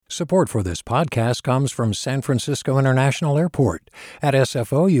Support for this podcast comes from San Francisco International Airport. At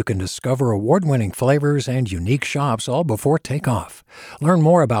SFO, you can discover award-winning flavors and unique shops all before takeoff. Learn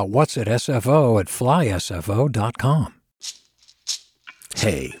more about what's at SFO at flysfo.com.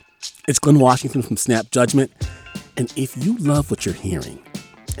 Hey, it's Glenn Washington from Snap Judgment. And if you love what you're hearing,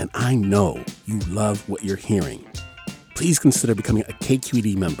 and I know you love what you're hearing, please consider becoming a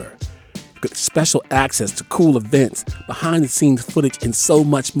KQED member. Get special access to cool events, behind-the-scenes footage, and so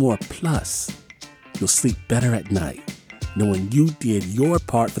much more. Plus, you'll sleep better at night knowing you did your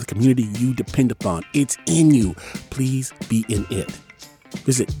part for the community you depend upon. It's in you. Please be in it.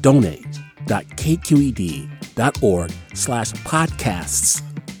 Visit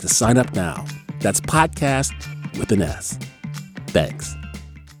donate.kqed.org/podcasts to sign up now. That's podcast with an S. Thanks.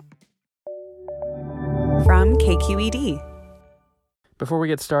 From KQED. Before we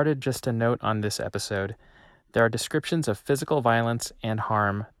get started, just a note on this episode. There are descriptions of physical violence and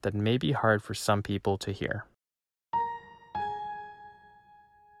harm that may be hard for some people to hear.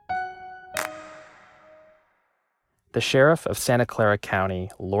 The sheriff of Santa Clara County,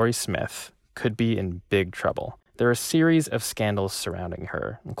 Laurie Smith, could be in big trouble. There are a series of scandals surrounding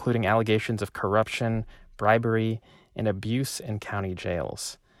her, including allegations of corruption, bribery, and abuse in county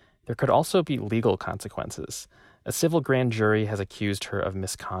jails. There could also be legal consequences. A civil grand jury has accused her of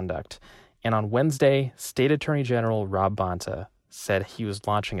misconduct, and on Wednesday, State Attorney General Rob Bonta said he was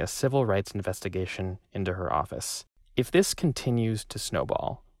launching a civil rights investigation into her office. If this continues to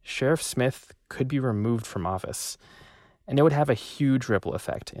snowball, Sheriff Smith could be removed from office, and it would have a huge ripple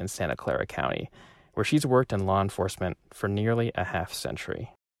effect in Santa Clara County, where she's worked in law enforcement for nearly a half-century.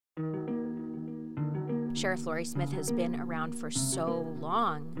 Sheriff Laurie Smith has been around for so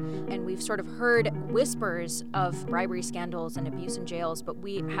long, and we've sort of heard whispers of bribery scandals and abuse in jails, but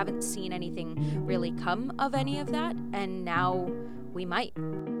we haven't seen anything really come of any of that, and now we might.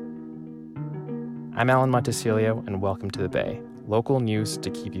 I'm Alan Montecillo, and welcome to The Bay, local news to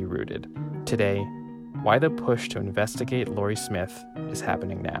keep you rooted. Today, why the push to investigate Laurie Smith is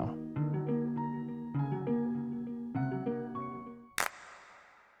happening now.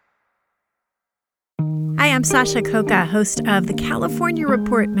 Hi, I'm Sasha Coca, host of the California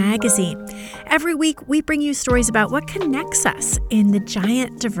Report magazine. Every week, we bring you stories about what connects us in the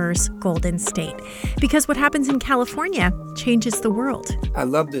giant, diverse Golden State. Because what happens in California changes the world. I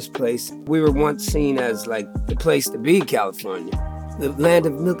love this place. We were once seen as like the place to be, California. The land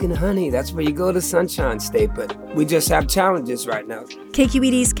of milk and honey. That's where you go to Sunshine State, but we just have challenges right now.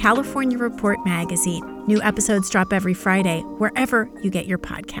 KQED's California Report magazine. New episodes drop every Friday, wherever you get your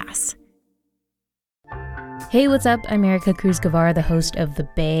podcasts. Hey, what's up? I'm Erica Cruz Guevara, the host of The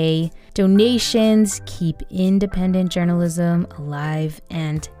Bay. Donations keep independent journalism alive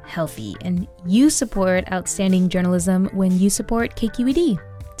and healthy. And you support outstanding journalism when you support KQED.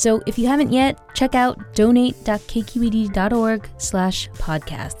 So if you haven't yet, check out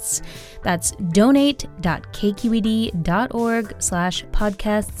donate.kqed.org/podcasts. That's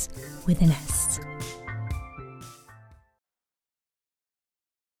donate.kqed.org/podcasts with an S.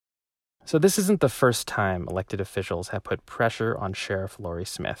 So this isn't the first time elected officials have put pressure on Sheriff Laurie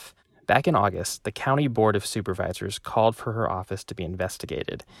Smith. Back in August, the County Board of Supervisors called for her office to be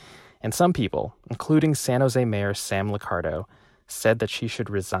investigated. And some people, including San Jose Mayor Sam Liccardo, said that she should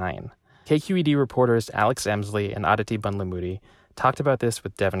resign. KQED reporters Alex Emslie and Adhiti Bandlamudi talked about this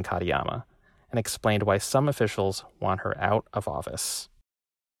with Devin Katayama and explained why some officials want her out of office.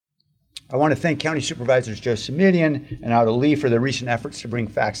 I want to thank County Supervisors Joe Simitian and Aldo Lee for their recent efforts to bring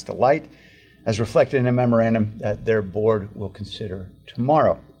facts to light, as reflected in a memorandum that their board will consider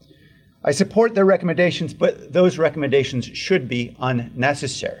tomorrow. I support their recommendations, but those recommendations should be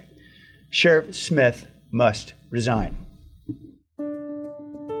unnecessary. Sheriff Smith must resign.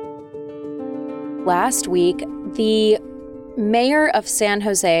 Last week, the Mayor of San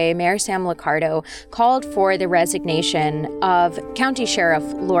Jose, Mayor Sam Liccardo, called for the resignation of County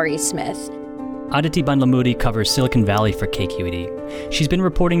Sheriff Laurie Smith. Adhiti Bandlamudi covers Silicon Valley for KQED. She's been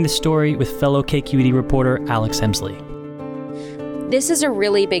reporting the story with fellow KQED reporter Alex Emslie. This is a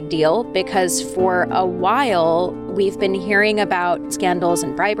really big deal because for a while, we've been hearing about scandals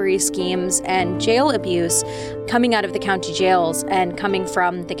and bribery schemes and jail abuse coming out of the county jails and coming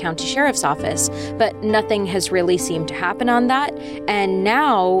from the county sheriff's office, but nothing has really seemed to happen on that. And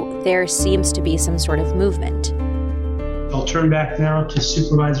now there seems to be some sort of movement. I'll turn back now to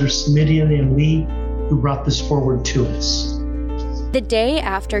Supervisors Simitian and Lee, who brought this forward to us. The day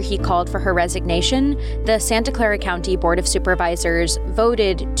after he called for her resignation, the Santa Clara County Board of Supervisors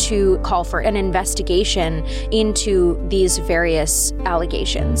voted to call for an investigation into these various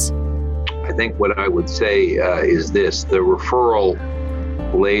allegations. I think what I would say is this: the referral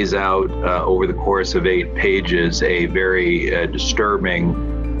lays out over the course of 8 pages a very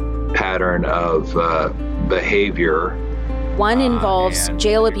disturbing pattern of behavior. One involves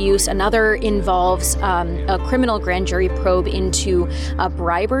jail abuse, another involves a criminal grand jury probe into a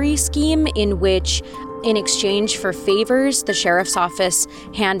bribery scheme in which, in exchange for favors, the sheriff's office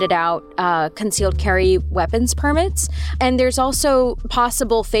handed out concealed carry weapons permits. And there's also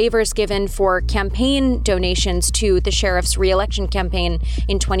possible favors given for campaign donations to the sheriff's re-election campaign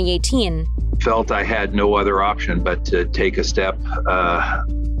in 2018. Felt I had no other option but to take a step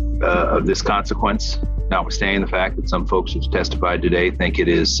of this consequence, notwithstanding the fact that some folks who've testified today think it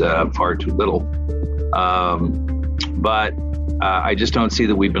is far too little. But I just don't see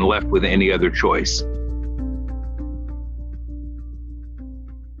that we've been left with any other choice.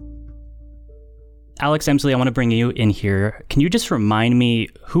 Alex Emslie, I want to bring you in here. Can you just remind me,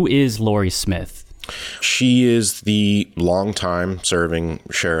 who is Laurie Smith? She is the longtime serving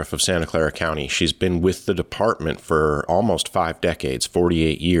sheriff of Santa Clara County. She's been with the department for almost 5 decades,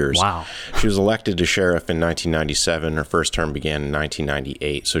 48 years. Wow. She was elected to sheriff in 1997. Her first term began in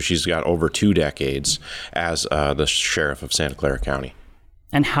 1998. So she's got over 2 decades as the sheriff of Santa Clara County.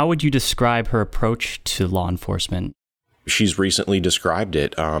 And how would you describe her approach to law enforcement? She's recently described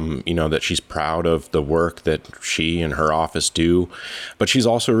it, that she's proud of the work that she and her office do, but she's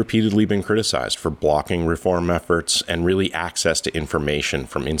also repeatedly been criticized for blocking reform efforts and really access to information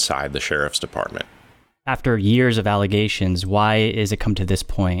from inside the sheriff's department. After years of allegations, why is it come to this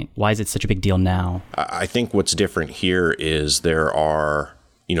point? Why is it such a big deal now? I think what's different here is there are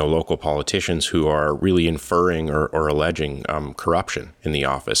local politicians who are really inferring or alleging corruption in the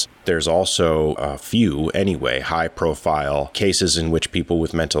office. There's also a few, anyway, high-profile cases in which people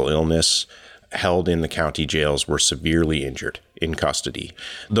with mental illness held in the county jails were severely injured in custody.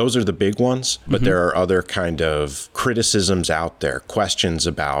 Those are the big ones, but there are other kind of criticisms out there, questions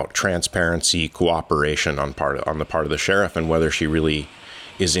about transparency, cooperation on the part of the sheriff, and whether she really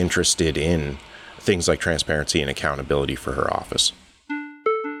is interested in things like transparency and accountability for her office.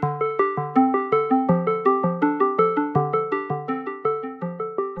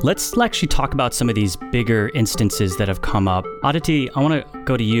 Let's actually talk about some of these bigger instances that have come up. Adhiti, I want to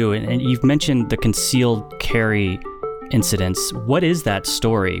go to you, and you've mentioned the concealed carry incidents. What is that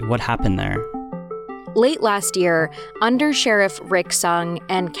story? What happened there? Late last year, Under Sheriff Rick Sung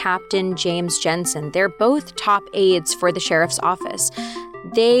and Captain James Jensen, they're both top aides for the sheriff's office.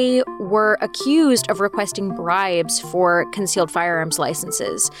 They were accused of requesting bribes for concealed firearms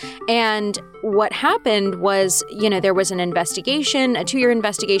licenses. And what happened was, there was an investigation, a 2-year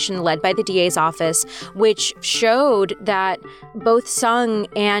investigation led by the DA's office, which showed that both Sung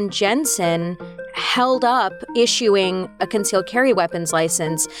and Jensen held up issuing a concealed carry weapons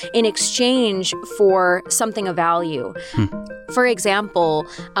license in exchange for something of value. For example,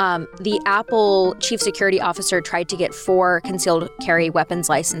 the Apple chief security officer tried to get 4 concealed carry weapons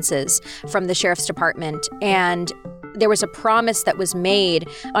licenses from the sheriff's department, and there was a promise that was made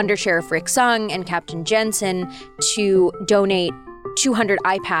under Sheriff Rick Sung and Captain Jensen to donate 200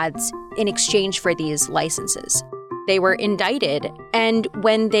 iPads in exchange for these licenses. They were indicted, and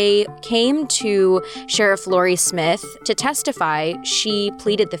when they came to Sheriff Laurie Smith to testify, she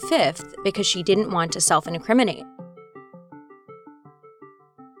pleaded the fifth because she didn't want to self-incriminate.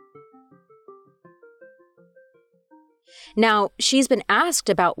 Now, she's been asked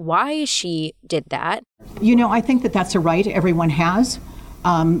about why she did that. I think that that's a right everyone has.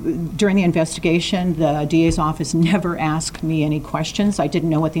 During the investigation, the DA's office never asked me any questions. I didn't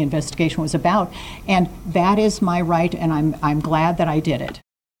know what the investigation was about. And that is my right, and I'm glad that I did it.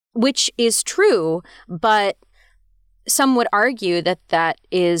 Which is true, but some would argue that that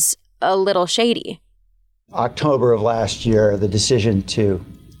is a little shady. October of last year, the decision to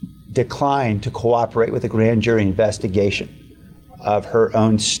decline to cooperate with a grand jury investigation of her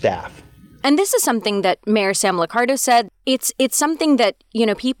own staff. And this is something that Mayor Sam Liccardo said. It's something that,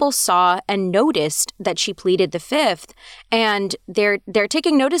 people saw and noticed that she pleaded the fifth, and they're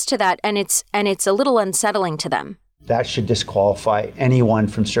taking notice to that, and it's a little unsettling to them. That should disqualify anyone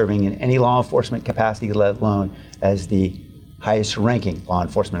from serving in any law enforcement capacity, let alone as the highest ranking law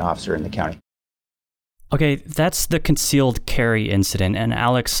enforcement officer in the county. Okay, that's the concealed carry incident. And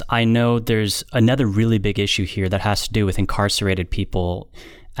Alex, I know there's another really big issue here that has to do with incarcerated people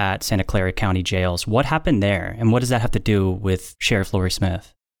at Santa Clara County jails. What happened there, and what does that have to do with Sheriff Laurie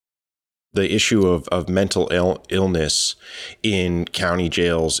Smith? The issue of mental illness in county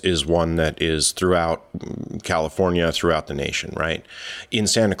jails is one that is throughout California, throughout the nation, right? In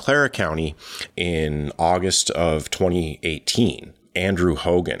Santa Clara County, in August of 2018, Andrew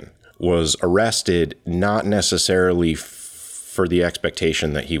Hogan was arrested not necessarily for for the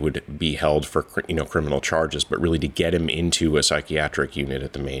expectation that he would be held for, criminal charges, but really to get him into a psychiatric unit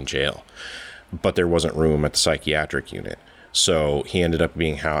at the main jail. But there wasn't room at the psychiatric unit. So he ended up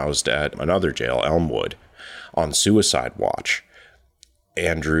being housed at another jail, Elmwood, on suicide watch.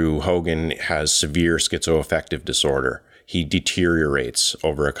 Andrew Hogan has severe schizoaffective disorder. He deteriorates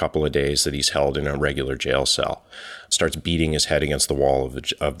over a couple of days that he's held in a regular jail cell, starts beating his head against the wall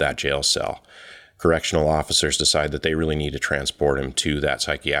of that jail cell. Correctional officers decide that they really need to transport him to that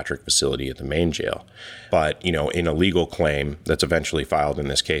psychiatric facility at the main jail. But, in a legal claim that's eventually filed in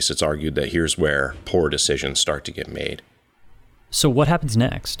this case, it's argued that here's where poor decisions start to get made. So what happens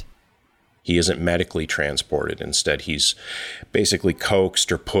next? He isn't medically transported. Instead, he's basically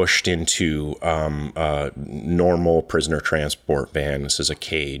coaxed or pushed into a normal prisoner transport van. This is a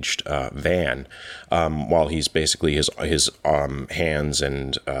caged van, while he's basically his hands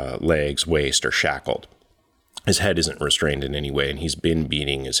and legs, waist are shackled. His head isn't restrained in any way, and he's been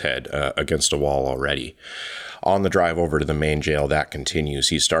beating his head against a wall already. On the drive over to the main jail, that continues.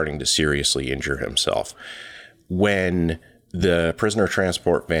 He's starting to seriously injure himself. When the prisoner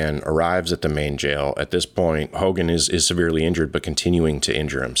transport van arrives at the main jail, at this point, Hogan is severely injured, but continuing to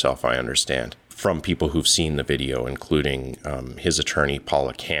injure himself, I understand, from people who've seen the video, including his attorney,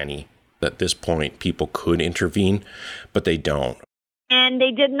 Paula Canny. At this point, people could intervene, but they don't. And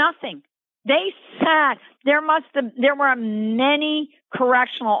they did nothing. They sat. There were many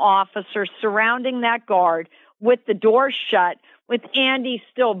correctional officers surrounding that guard with the door shut, with Andy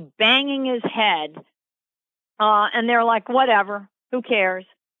still banging his head. And they're like, whatever, who cares?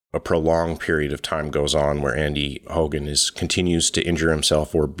 A prolonged period of time goes on where Andy Hogan continues to injure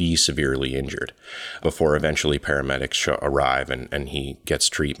himself or be severely injured before eventually paramedics arrive and he gets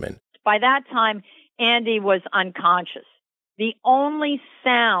treatment. By that time, Andy was unconscious. The only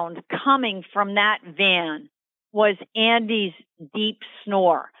sound coming from that van was Andy's deep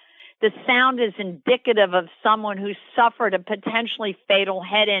snore. The sound is indicative of someone who suffered a potentially fatal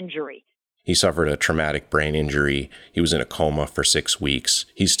head injury. He suffered a traumatic brain injury. He was in a coma for 6 weeks.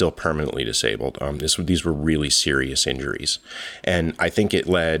 He's still permanently disabled. These were really serious injuries. And I think it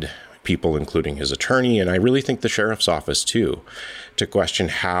led people, including his attorney, and I really think the sheriff's office too, to question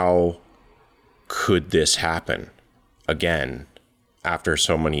how could this happen again after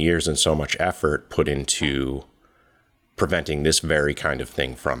so many years and so much effort put into preventing this very kind of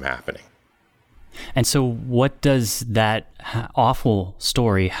thing from happening. And so what does that awful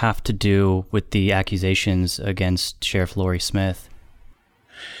story have to do with the accusations against Sheriff Laurie Smith?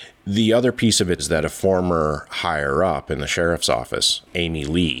 The other piece of it is that a former higher up in the sheriff's office, Amy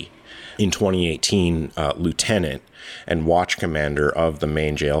Lee, in 2018, lieutenant and watch commander of the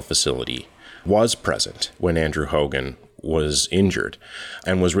main jail facility, was present when Andrew Hogan was injured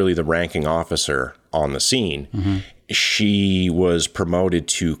and was really the ranking officer on the scene. Mm-hmm. She was promoted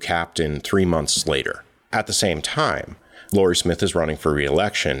to captain 3 months later. At the same time, Laurie Smith is running for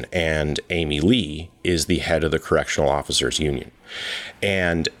re-election, and Amy Lee is the head of the Correctional Officers Union.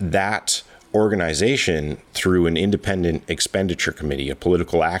 And that organization, through an independent expenditure committee, a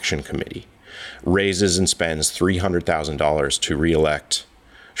political action committee, raises and spends $300,000 to re-elect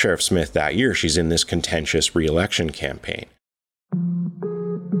Sheriff Smith that year. She's in this contentious re-election campaign.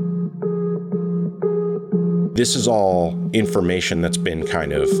 This is all information that's been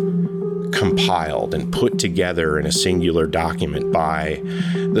kind of compiled and put together in a singular document by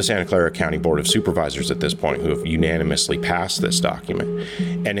the Santa Clara County Board of Supervisors at this point, who have unanimously passed this document.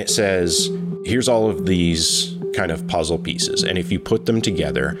 And it says, here's all of these kind of puzzle pieces. And if you put them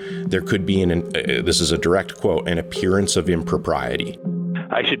together, there could be, this is a direct quote, an appearance of impropriety.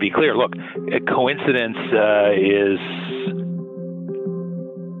 I should be clear. Look, a coincidence is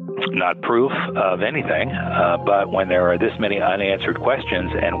not proof of anything, but when there are this many unanswered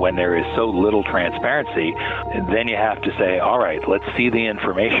questions and when there is so little transparency, then you have to say, all right, let's see the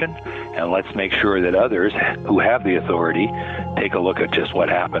information and let's make sure that others who have the authority take a look at just what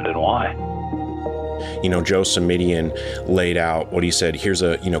happened and why. Joe Simidian laid out what he said, here's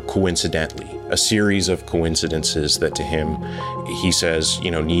coincidentally, a series of coincidences that to him, he says,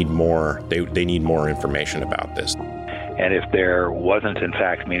 need more, they need more information about this. And if there wasn't, in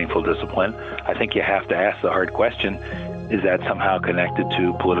fact, meaningful discipline, I think you have to ask the hard question, is that somehow connected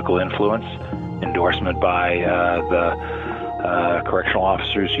to political influence, endorsement by the Correctional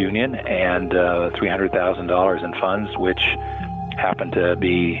Officers Union, and $300,000 in funds, which happened to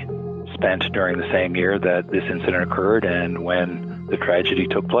be spent during the same year that this incident occurred and when the tragedy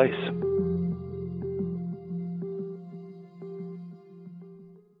took place.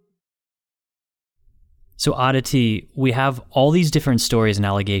 So Adhiti, we have all these different stories and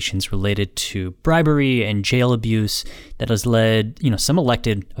allegations related to bribery and jail abuse that has led, some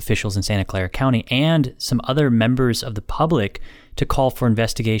elected officials in Santa Clara County and some other members of the public to call for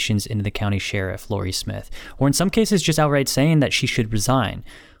investigations into the county sheriff, Laurie Smith, or in some cases just outright saying that she should resign.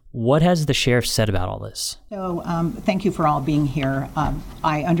 What has the sheriff said about all this? So thank you for all being here.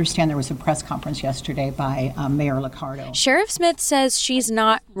 I understand there was a press conference yesterday by Mayor Liccardo. Sheriff Smith says she's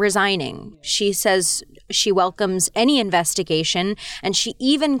not resigning. She says she welcomes any investigation, and she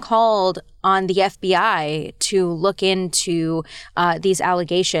even called on the FBI to look into these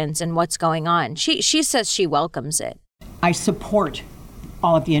allegations and what's going on. She says she welcomes it. I support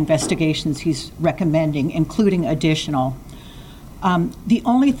all of the investigations he's recommending, including additional. The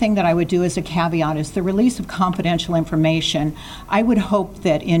only thing that I would do as a caveat is the release of confidential information. I would hope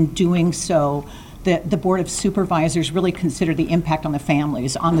that in doing so, that the Board of Supervisors really consider the impact on the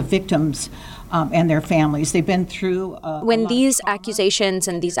families, on the victims and their families. They've been through when these accusations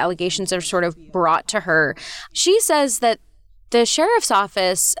and these allegations are sort of brought to her, she says that the sheriff's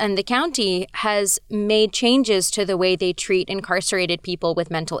office and the county has made changes to the way they treat incarcerated people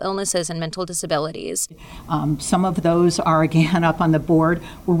with mental illnesses and mental disabilities. Some of those are, again, up on the board.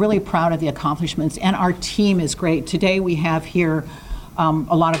 We're really proud of the accomplishments, and our team is great. Today we have here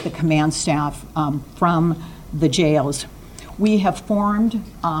a lot of the command staff from the jails. We have formed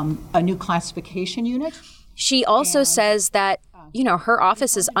a new classification unit. She also says that her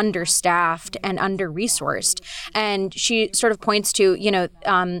office is understaffed and under-resourced. And she sort of points to,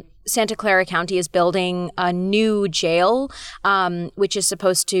 Santa Clara County is building a new jail, which is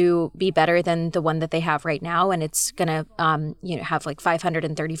supposed to be better than the one that they have right now. And it's going to, have like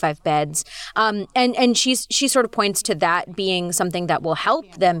 535 beds. And she sort of points to that being something that will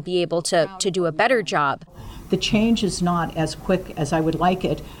help them be able to do a better job. The change is not as quick as I would like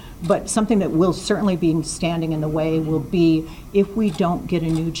it. But something that will certainly be standing in the way will be if we don't get a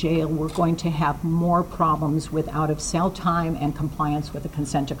new jail, we're going to have more problems with out-of-cell time and compliance with the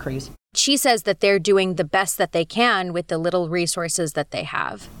consent decrees. She says that they're doing the best that they can with the little resources that they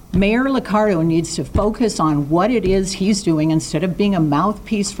have. Mayor Liccardo needs to focus on what it is he's doing instead of being a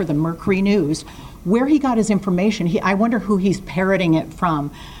mouthpiece for the Mercury News. Where he got his information, I wonder who he's parroting it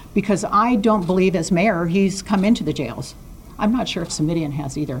from, because I don't believe as mayor he's come into the jails. I'm not sure if Semidian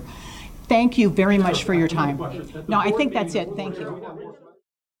has either. Thank you very much for your time. No, I think that's it. Thank you.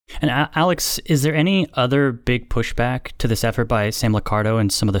 And Alex, is there any other big pushback to this effort by Sam Liccardo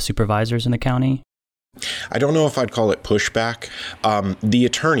and some of the supervisors in the county? I don't know if I'd call it pushback. The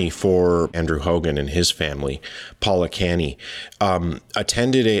attorney for Andrew Hogan and his family, Paula Canny,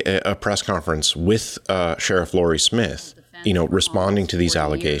 attended a press conference with Sheriff Laurie Smith, responding to these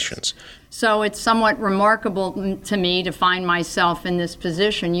allegations. So it's somewhat remarkable to me to find myself in this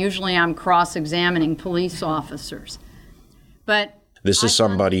position. Usually I'm cross-examining police officers. But this is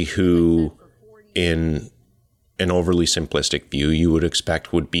somebody who, in an overly simplistic view, you would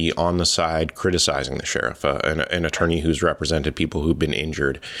expect would be on the side criticizing the sheriff, an attorney who's represented people who've been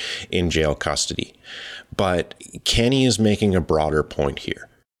injured in jail custody. But Kenny is making a broader point here.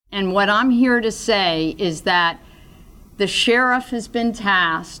 And what I'm here to say is that the sheriff has been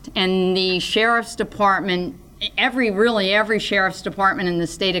tasked, and the sheriff's department, every sheriff's department in the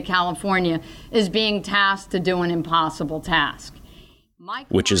state of California is being tasked to do an impossible task.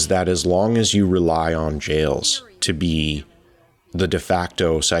 Which is that as long as you rely on jails to be the de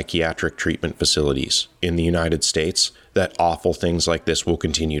facto psychiatric treatment facilities in the United States, that awful things like this will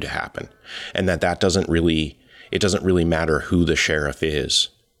continue to happen. And that doesn't really matter who the sheriff is,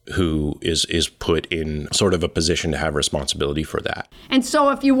 who is put in sort of a position to have responsibility for that. And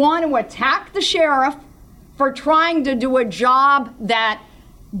so if you want to attack the sheriff for trying to do a job that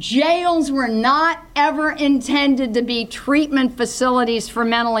jails were not ever intended to be treatment facilities for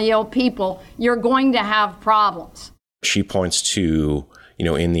mentally ill people, you're going to have problems. She points to,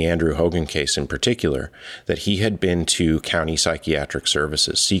 in the Andrew Hogan case in particular, that he had been to county psychiatric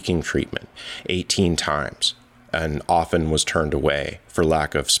services seeking treatment 18 times. And often was turned away for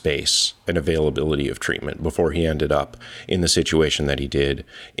lack of space and availability of treatment before he ended up in the situation that he did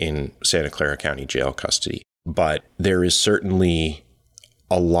in Santa Clara County jail custody. But there is certainly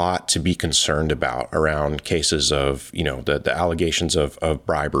a lot to be concerned about around cases of, the allegations of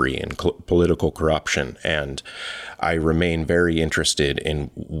bribery and political corruption. And I remain very interested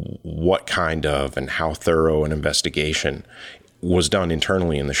in what kind of and how thorough an investigation was done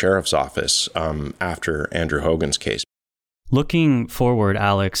internally in the sheriff's office after Andrew Hogan's case. Looking forward,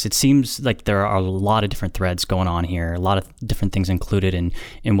 Alex, it seems like there are a lot of different threads going on here, a lot of different things included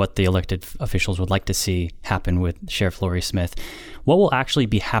in what the elected officials would like to see happen with Sheriff Laurie Smith. What will actually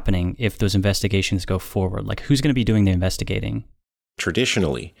be happening if those investigations go forward? Like, who's going to be doing the investigating?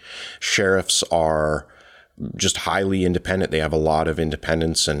 Traditionally, sheriffs are just highly independent. They have a lot of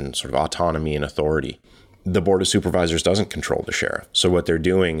independence and sort of autonomy and authority. The Board of Supervisors doesn't control the sheriff. So what they're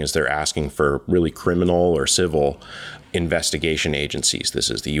doing is they're asking for really criminal or civil investigation agencies. This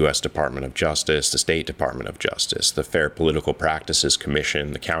is the U.S. Department of Justice, the State Department of Justice, the Fair Political Practices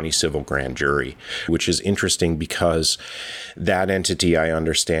Commission, the County Civil Grand Jury, which is interesting because that entity, I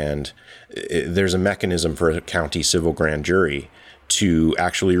understand, there's a mechanism for a county civil grand jury to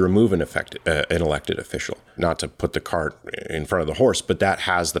actually remove an elected official. Not to put the cart in front of the horse, but that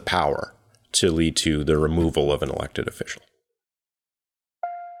has the power to lead to the removal of an elected official.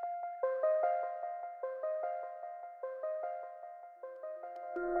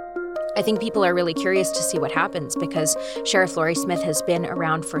 I think people are really curious to see what happens because Sheriff Laurie Smith has been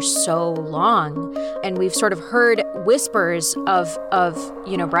around for so long, and we've sort of heard whispers of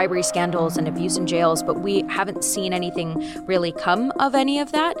bribery scandals and abuse in jails, but we haven't seen anything really come of any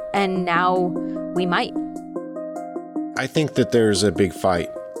of that, and now we might. I think that there's a big fight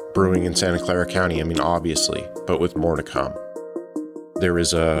brewing in Santa Clara County, obviously, but with more to come. There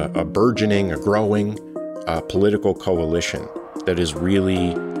is a burgeoning, a growing political coalition that is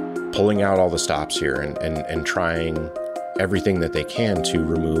really pulling out all the stops here and trying everything that they can to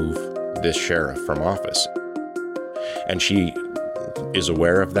remove this sheriff from office. And she is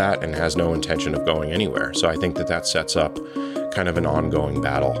aware of that and has no intention of going anywhere. So I think that sets up kind of an ongoing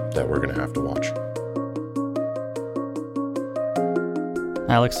battle that we're going to have to watch.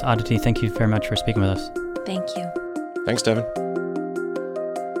 Alex, Adhiti, thank you very much for speaking with us. Thank you. Thanks, Devin.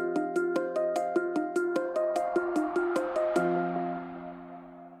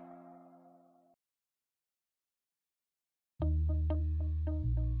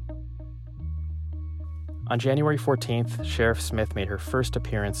 On January 14th, Sheriff Smith made her first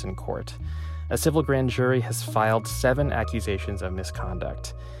appearance in court. A civil grand jury has filed 7 accusations of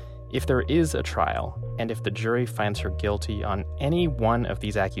misconduct. If there is a trial, and if the jury finds her guilty on any one of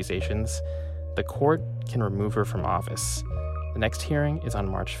these accusations, the court can remove her from office. The next hearing is on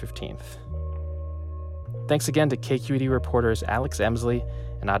March 15th. Thanks again to KQED reporters Alex Emslie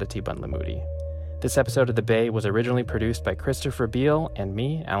and Adhiti Bandlamudi. This episode of The Bay was originally produced by Christopher Beale and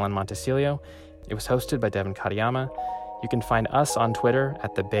me, Alan Montecillo. It was hosted by Devin Katayama. You can find us on Twitter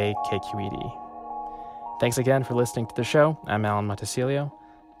at The Bay KQED. Thanks again for listening to the show. I'm Alan Montecillo.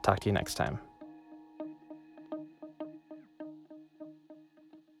 Talk to you next time.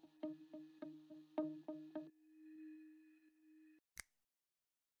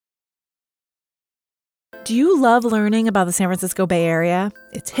 Do you love learning about the San Francisco Bay Area,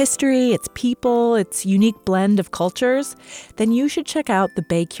 its history, its people, its unique blend of cultures? Then you should check out the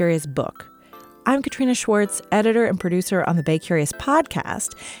Bay Curious book. I'm Katrina Schwartz, editor and producer on the Bay Curious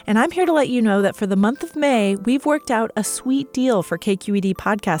podcast, and I'm here to let you know that for the month of May, we've worked out a sweet deal for KQED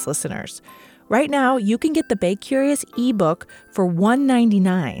podcast listeners. Right now, you can get the Bay Curious ebook for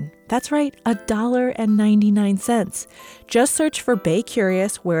 $1.99. That's right, $1.99. Just search for Bay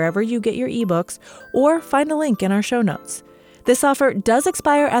Curious wherever you get your ebooks or find a link in our show notes. This offer does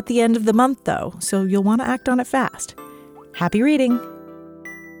expire at the end of the month, though, so you'll want to act on it fast. Happy reading!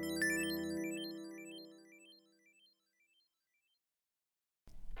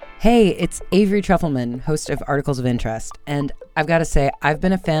 Hey, it's Avery Trufelman, host of Articles of Interest, and I've got to say, I've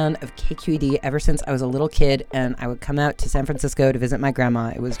been a fan of KQED ever since I was a little kid, and I would come out to San Francisco to visit my grandma.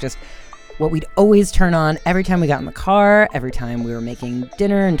 It was just what we'd always turn on every time we got in the car, every time we were making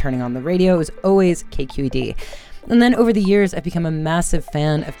dinner and turning on the radio. It was always KQED. And then over the years, I've become a massive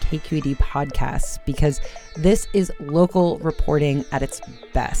fan of KQED podcasts because this is local reporting at its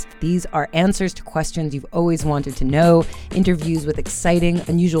best. These are answers to questions you've always wanted to know, interviews with exciting,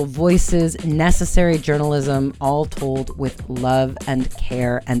 unusual voices, necessary journalism, all told with love and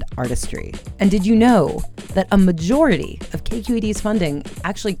care and artistry. And did you know that a majority of KQED's funding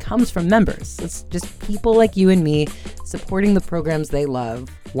actually comes from members? It's just people like you and me supporting the programs they love,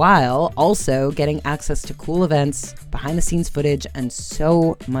 while also getting access to cool events, behind-the-scenes footage, and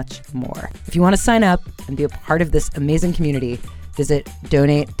so much more. If you want to sign up and be a part of this amazing community, visit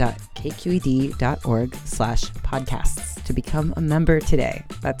donate.kqed.org/podcasts to become a member today.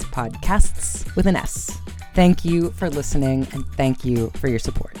 That's podcasts with an S. Thank you for listening, and thank you for your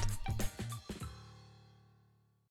support.